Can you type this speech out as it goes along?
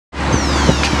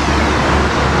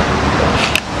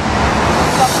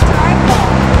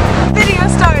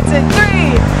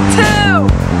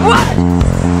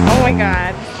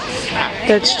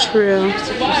That's true.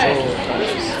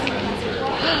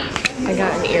 I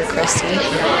got an ear crusty.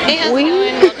 Hey, how's it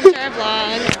going? Welcome to our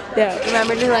vlog. Yeah.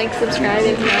 Remember to like, subscribe,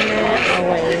 and comment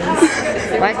always.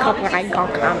 Like, comment.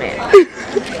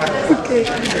 Okay.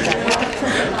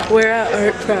 We're at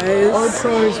Art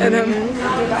Prize. And I'm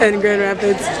in Grand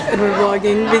Rapids and we're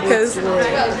vlogging because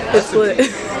it's lit.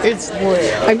 It's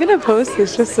lit. I'm gonna post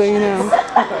this just so you know.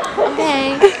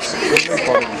 Okay.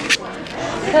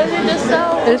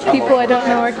 There's people I don't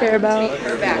know or care about.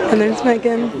 And there's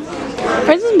Megan.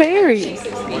 Where's Barry?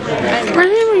 Where's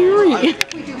Barry?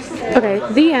 Okay,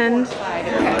 the end.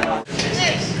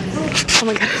 Oh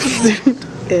my god, zoomed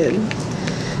in.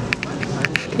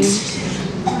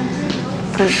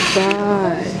 Art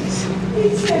Prize.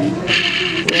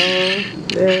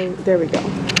 Well, there we go. I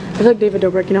feel like David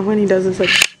Dobrik, you know when he does this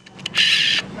like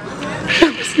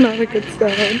that was not a good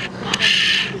sound.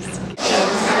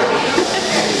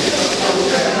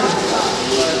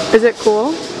 Is it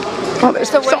cool? Oh, there's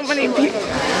so many people.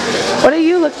 What are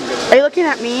you looking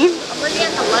at me? I'm looking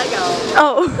at the Lego.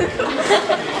 Oh.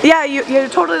 Yeah, you're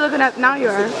totally looking at, now you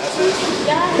are.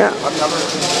 Yeah.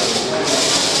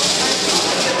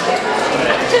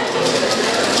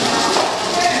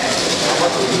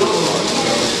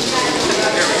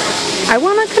 I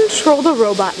want to control the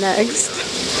robot next.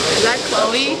 Is that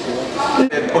Chloe?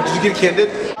 Oh, did you get candid?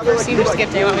 Senior skip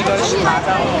day when we go to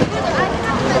Chicago.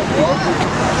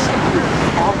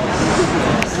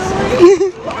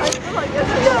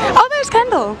 Oh, there's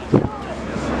Kendall.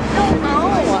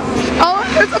 Oh,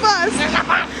 there's a bus.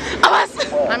 A bus.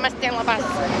 I must stand on a bus.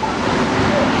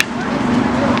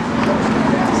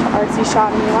 Artsy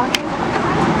shot in Milwaukee.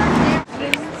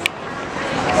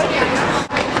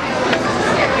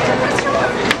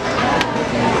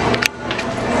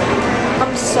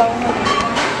 I'm so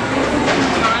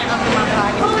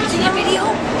hungry. Did you get video?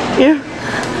 Yeah.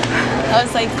 I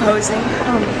was like posing. It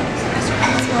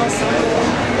smells so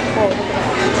good.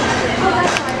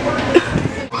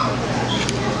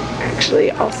 Actually,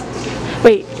 I'll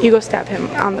wait. You go stab him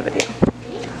on the video.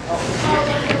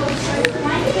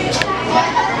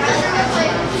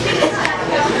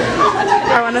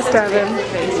 I want to stab him.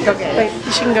 Go get it. Wait,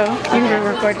 you can go. You can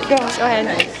record. Go ahead.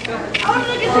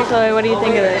 Hey Chloe, what do you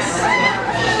think of this?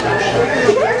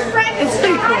 It's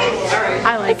pretty cool.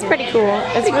 I like It's pretty cool.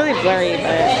 It's really blurry,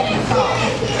 but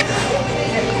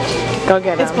go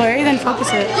get it. It's blurry, then focus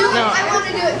it. No.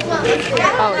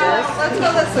 Oh, this?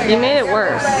 You made it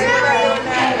worse.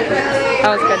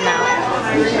 Oh, it's good now.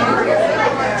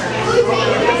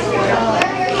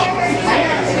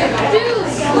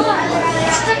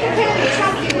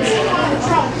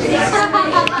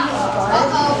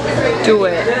 Do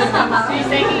it.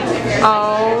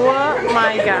 Oh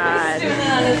my god.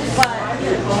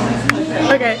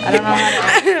 Okay. I don't know how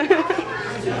to.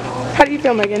 How do you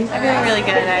feel, Megan? I'm feeling really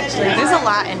good, actually. There's a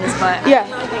lot in his butt. Yeah.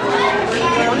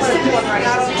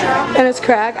 And it's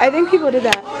crack. I think people did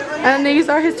that. And these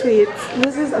are his tweets.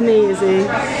 This is amazing.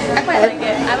 I quite like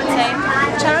it. I would say,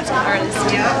 shout out to the artist.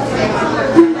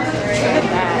 Look at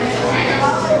that.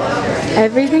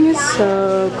 Everything is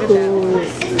so cool.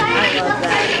 I love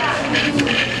that.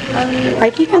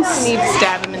 Like you can Need to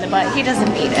stab him in the butt. He doesn't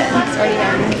need it. It's already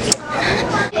done.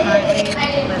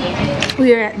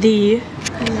 We are at the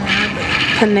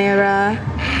Panera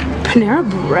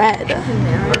bread.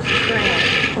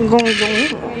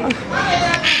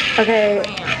 Okay,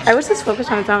 I wish this focused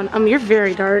on its own. You're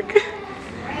very dark.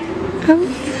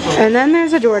 And then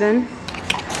there's a Jordan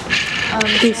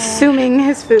consuming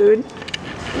his food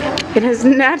in his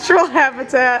natural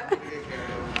habitat.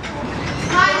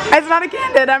 It's not a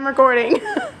candid, I'm recording.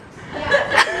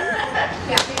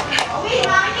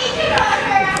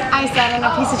 I sat on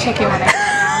a piece of chicken when I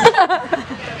sat down.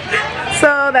 So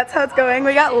that's how it's going.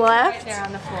 We got left. They're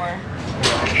on the floor.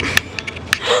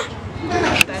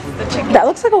 That's the chicken. That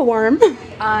looks like a worm.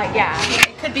 Yeah.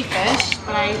 It could be fish,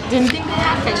 but I didn't think they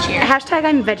had fish here. Hashtag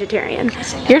I'm vegetarian.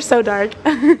 You're so dark.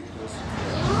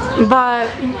 But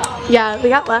yeah, we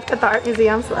got left at the art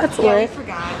museum, so that's lit.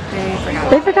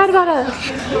 They forgot about us.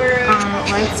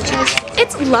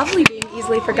 It's lovely being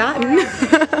easily forgotten. This is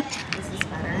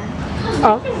better.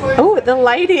 Oh, the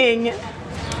lighting.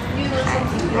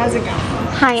 How's it going?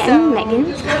 Hi, I'm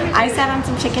Megan. I sat on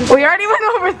some chicken We already went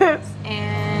over this.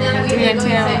 and we went to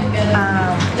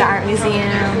the art museum.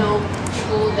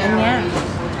 And yeah.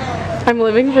 I'm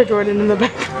living for Jordan in the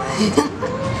back.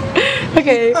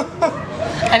 Okay.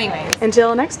 Anyways.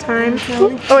 Until next time.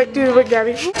 Oh wait, dude, wait,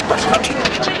 Gabby.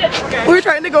 We were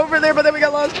trying to go over there, but then we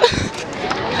got lost.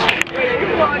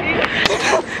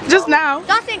 Just now.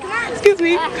 Dawson, come on. Excuse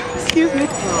me. Excuse me.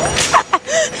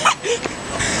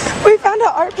 We found an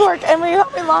artwork and we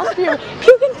lost you.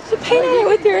 You can paint it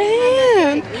with your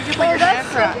hand. Oh, that's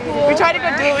so cool. We tried to go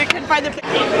do it, we couldn't find the picture.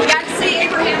 We got to see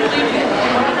Abraham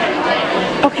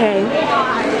Lincoln. Okay.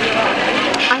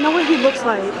 I know what he looks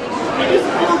like.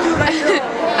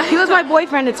 He was my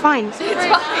boyfriend, it's fine. It's fine.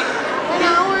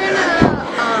 Now we're in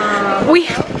a,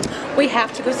 We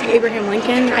have to go see Abraham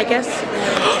Lincoln, I guess.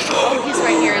 oh, he's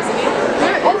right here, isn't he?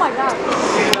 Oh my god.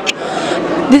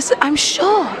 I'm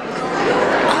shocked.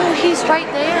 Oh, he's right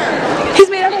there. He's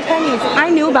made out of pennies. I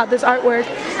knew about this artwork.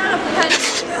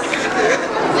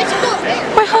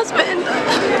 My husband.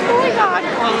 Oh my god.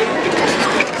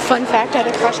 Fun fact, I had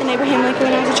a crush on Abraham Lincoln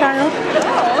when I was a child.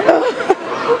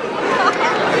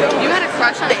 You had a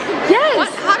crush on it? Yes. What?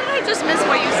 How did I just miss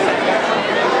what you said?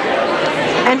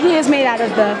 And he is made out of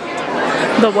the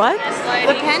what?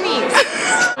 The pennies.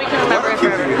 We can remember it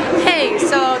forever. Hey,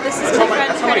 so this is my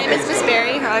friend. Her name is Miss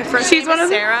Berry. Her first name is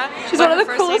Sarah. She's one of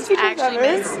the coolest teachers actually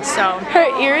ever. Miss Stone. Her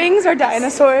earrings are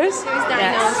dinosaurs.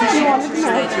 Yes. You wanted to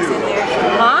know.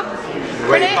 Huh?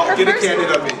 Wait, get a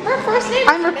candid of me. Her first name.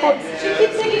 I'm recording. She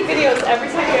keeps taking videos every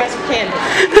time you ask for candy.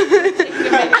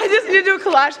 I just need to do a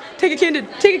collage. Take a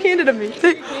candid of me.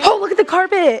 Oh, look at the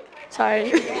carpet.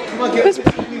 Sorry. Come on,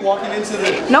 get me walking into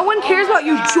the... No one cares about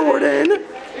you, Jordan.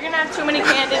 You're gonna have too many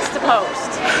candids to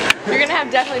post. You're gonna have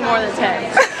definitely more than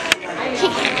 10.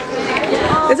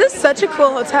 This is such a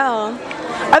cool hotel.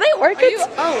 Are they orchids?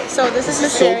 Oh, so this is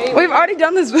Miss Berry. We've already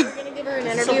done this. We're gonna give her an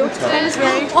interview. Hi, Miss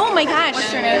Berry. Oh my gosh.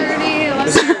 What's your name?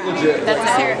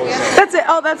 That's Sarah. That's it.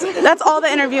 Oh, that's all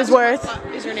the interview's worth.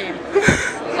 What is your name?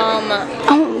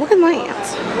 Oh, look at my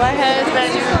ass. What has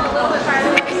been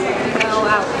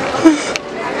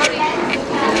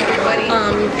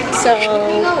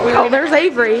Oh, there's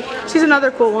Avery. She's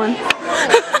another cool one. we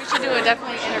should do a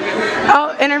definitely interview.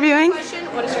 Oh, interviewing?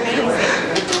 What is your name?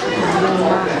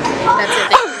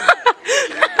 That's it.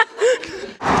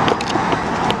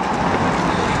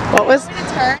 What was?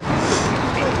 It's her.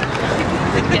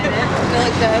 Get it?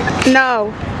 Really good.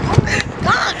 No.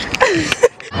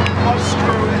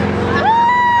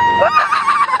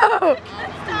 Whoa!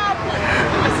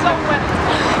 It's so wet.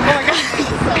 Oh my god.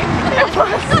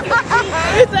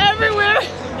 It's everywhere.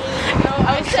 No, I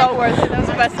was so worth it. That was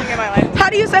the best thing in my life. How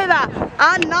do you say that?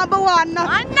 I'm number one.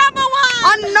 I'm number one.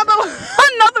 I'm number one.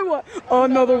 Another one.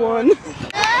 Another one.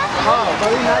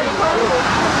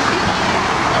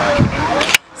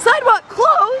 Sidewalk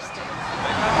closed.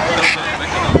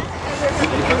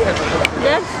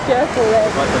 That's just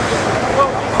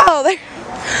oh, there.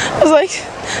 I was like,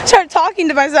 started talking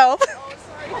to myself. I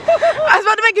was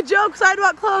about to make a joke.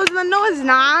 Sidewalk closed, and then no, it's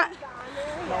not.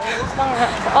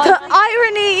 The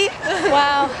irony.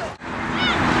 Wow.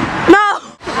 No.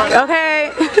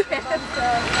 Okay.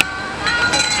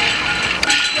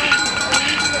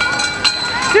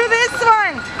 Do this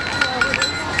one.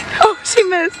 Oh, she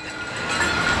missed.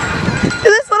 Do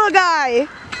this little guy.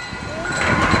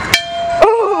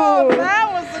 Oh,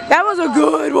 that was a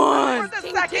good one. Do the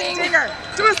second dinger.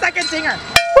 Do a second dinger.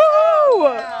 Woo!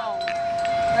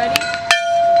 Ready?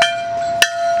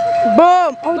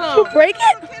 Boom. Oh, did you break it?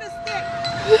 Get a stick.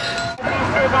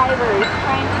 Survivors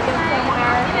trying to get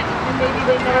somewhere and maybe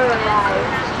they never arrive.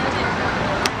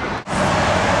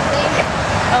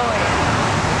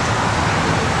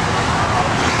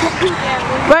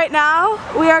 Right now,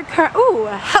 we are ooh,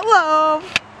 hello.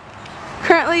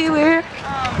 Currently, we're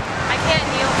I can't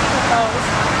kneel to the pose,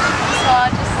 so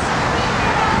I'll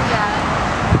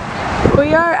just,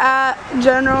 we are at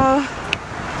General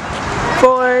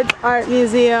Ford Art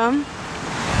Museum.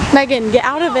 Megan, get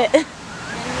out of it.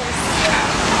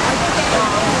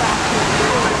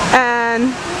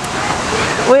 And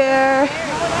we're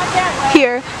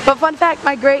here. But fun fact,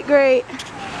 my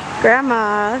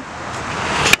great-great-grandma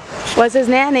was his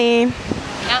nanny. Yep.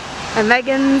 And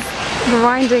Megan's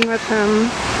grinding with him.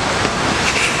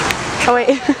 Oh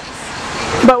wait.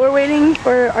 But we're waiting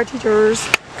for our teachers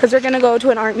because they're gonna go to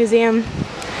an art museum.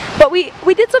 But we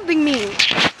did something mean.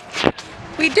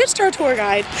 We ditched our tour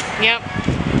guide. Yep.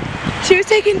 She was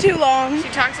taking too long. She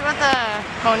talks about the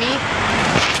pony,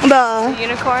 The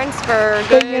unicorns for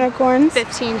good good unicorns.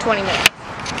 15-20 minutes.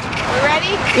 We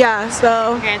ready? Yeah,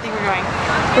 so Okay, I think we're going.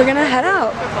 we're gonna head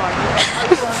out.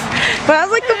 But that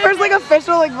was like the first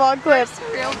official vlog clip.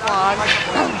 Real vlog.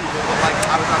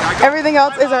 Everything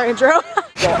else is our intro.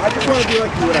 I just want to be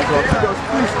like you when I grow up. She goes,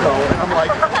 please go. And I'm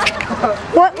like,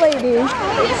 What lady?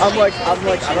 I'm like, I don't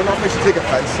know if I should take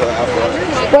offense to that.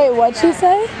 Wait, what'd she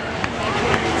say?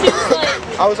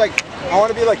 I was like, I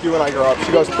want to be like you when I grow up.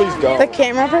 She goes, please go. The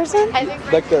camera person? I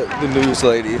think Like the news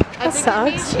lady. That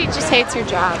sucks. she just hates her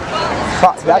job.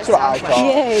 That's what I thought.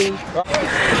 Yay.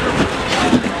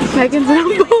 Megan's in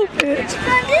a pulpit.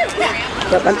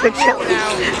 Yep, I'm picture.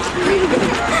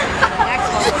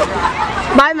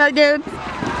 Bye, Megan.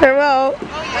 Farewell.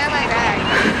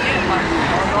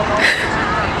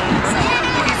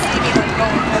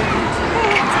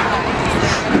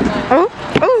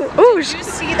 Oh, Did you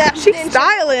see that? she's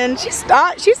styling. She's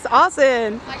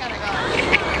awesome. I gotta go.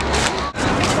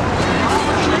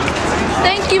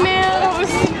 Thank you, man. That was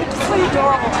so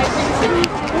adorable.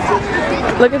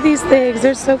 Look at these things.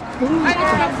 They're so cool.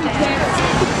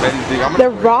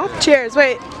 They're rock chairs.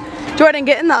 Wait, Jordan,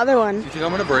 get in the other one. You think I'm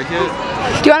gonna break it?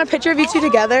 Do you want a picture of you two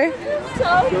together?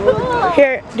 So cool.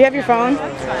 Here, do you have your phone?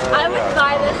 I would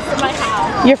buy this for my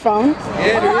house. Your phone?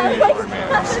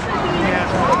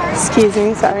 Excuse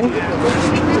me, sorry.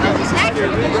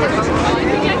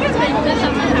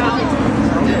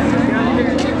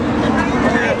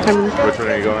 Which one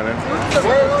are you going in?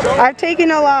 I've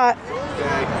taken a lot.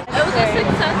 It was a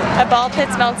success. The ball pit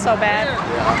smelled so bad.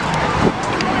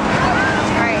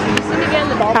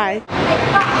 Hi.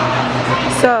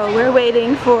 So we're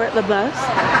waiting for the bus.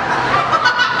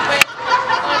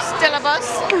 There's still a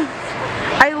bus.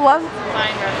 I love.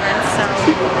 Fine reference, so.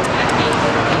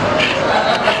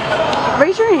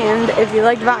 Raise your hand if you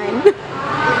liked Vine.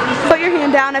 Put your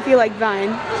hand down if you liked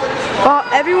Vine. Well,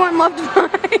 everyone loved Vine.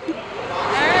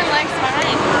 Everyone likes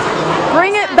mine.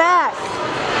 Bring it back.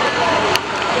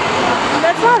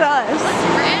 That's not us.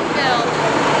 Granville.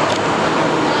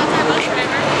 Well, that's our bus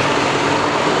driver.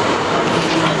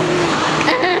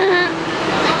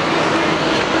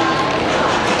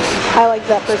 I like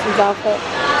that person's outfit.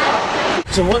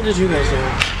 So what did you guys do?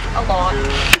 A lot.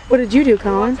 What did you do,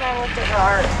 Colin?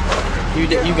 You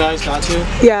guys got to?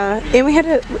 Yeah, and we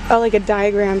had like a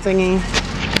diagram thingy.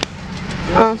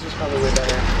 This was probably way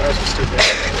better. That was just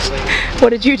stupid. What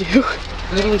did you do?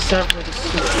 Literally sat for the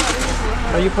stupid.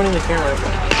 Are you pointing the camera?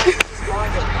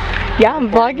 Yeah, I'm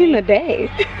vlogging the day.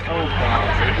 Oh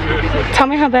god. Tell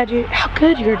me how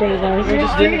good your day was. You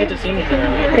just didn't get to see me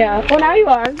there. Yeah, well now you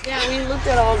are. Yeah, we looked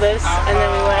at all this, and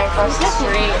then we went across the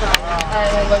street,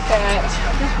 and we looked at.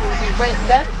 Wait,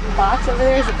 that box over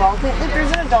there is a ball pit. Look,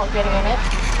 there's an adult getting in it.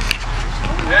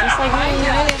 Just like me.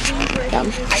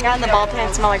 I got in the ball pit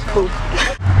and smell like poop.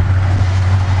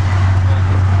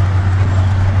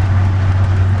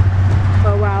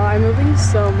 Oh wow, I'm moving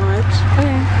so much.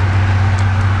 Okay.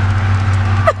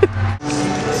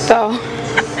 So,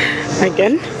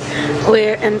 Megan,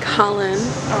 Leah, and Colin,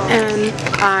 and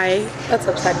that's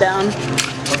upside down.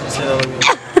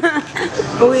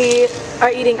 We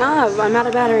are eating I'm out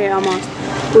of battery almost.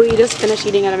 We just finished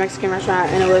eating at a Mexican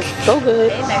restaurant and it was so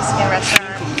good. Mexican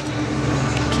restaurant.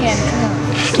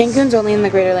 Cancun. Cancun's only in the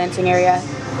greater Lansing area.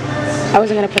 I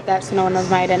wasn't gonna put that so no one knows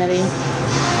my identity.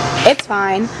 It's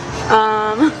fine.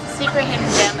 Secret hidden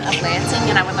gem of Lansing,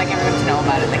 and I would like everyone to know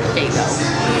about it, like a day ago.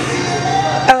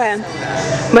 Okay.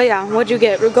 But yeah, what'd you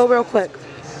get? Go real quick.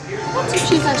 Well, 2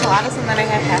 cheese enchiladas, and then I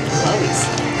had half the clothes.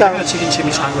 I got chicken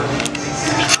chimichanga.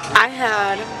 I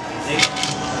had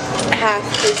half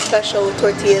the special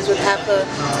tortillas with half a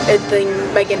thing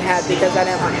Megan had because I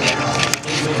didn't want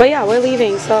it. But yeah, we're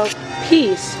leaving, so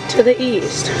peace to the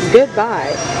east.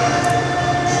 Goodbye.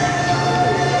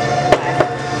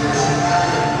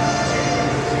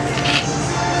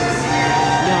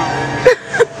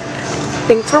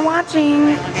 Thanks for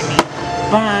watching.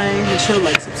 Bye. Make sure to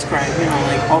like, subscribe, you know,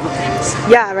 like all the things.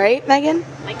 Yeah, right, Megan?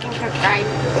 Like and subscribe.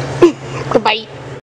 Goodbye.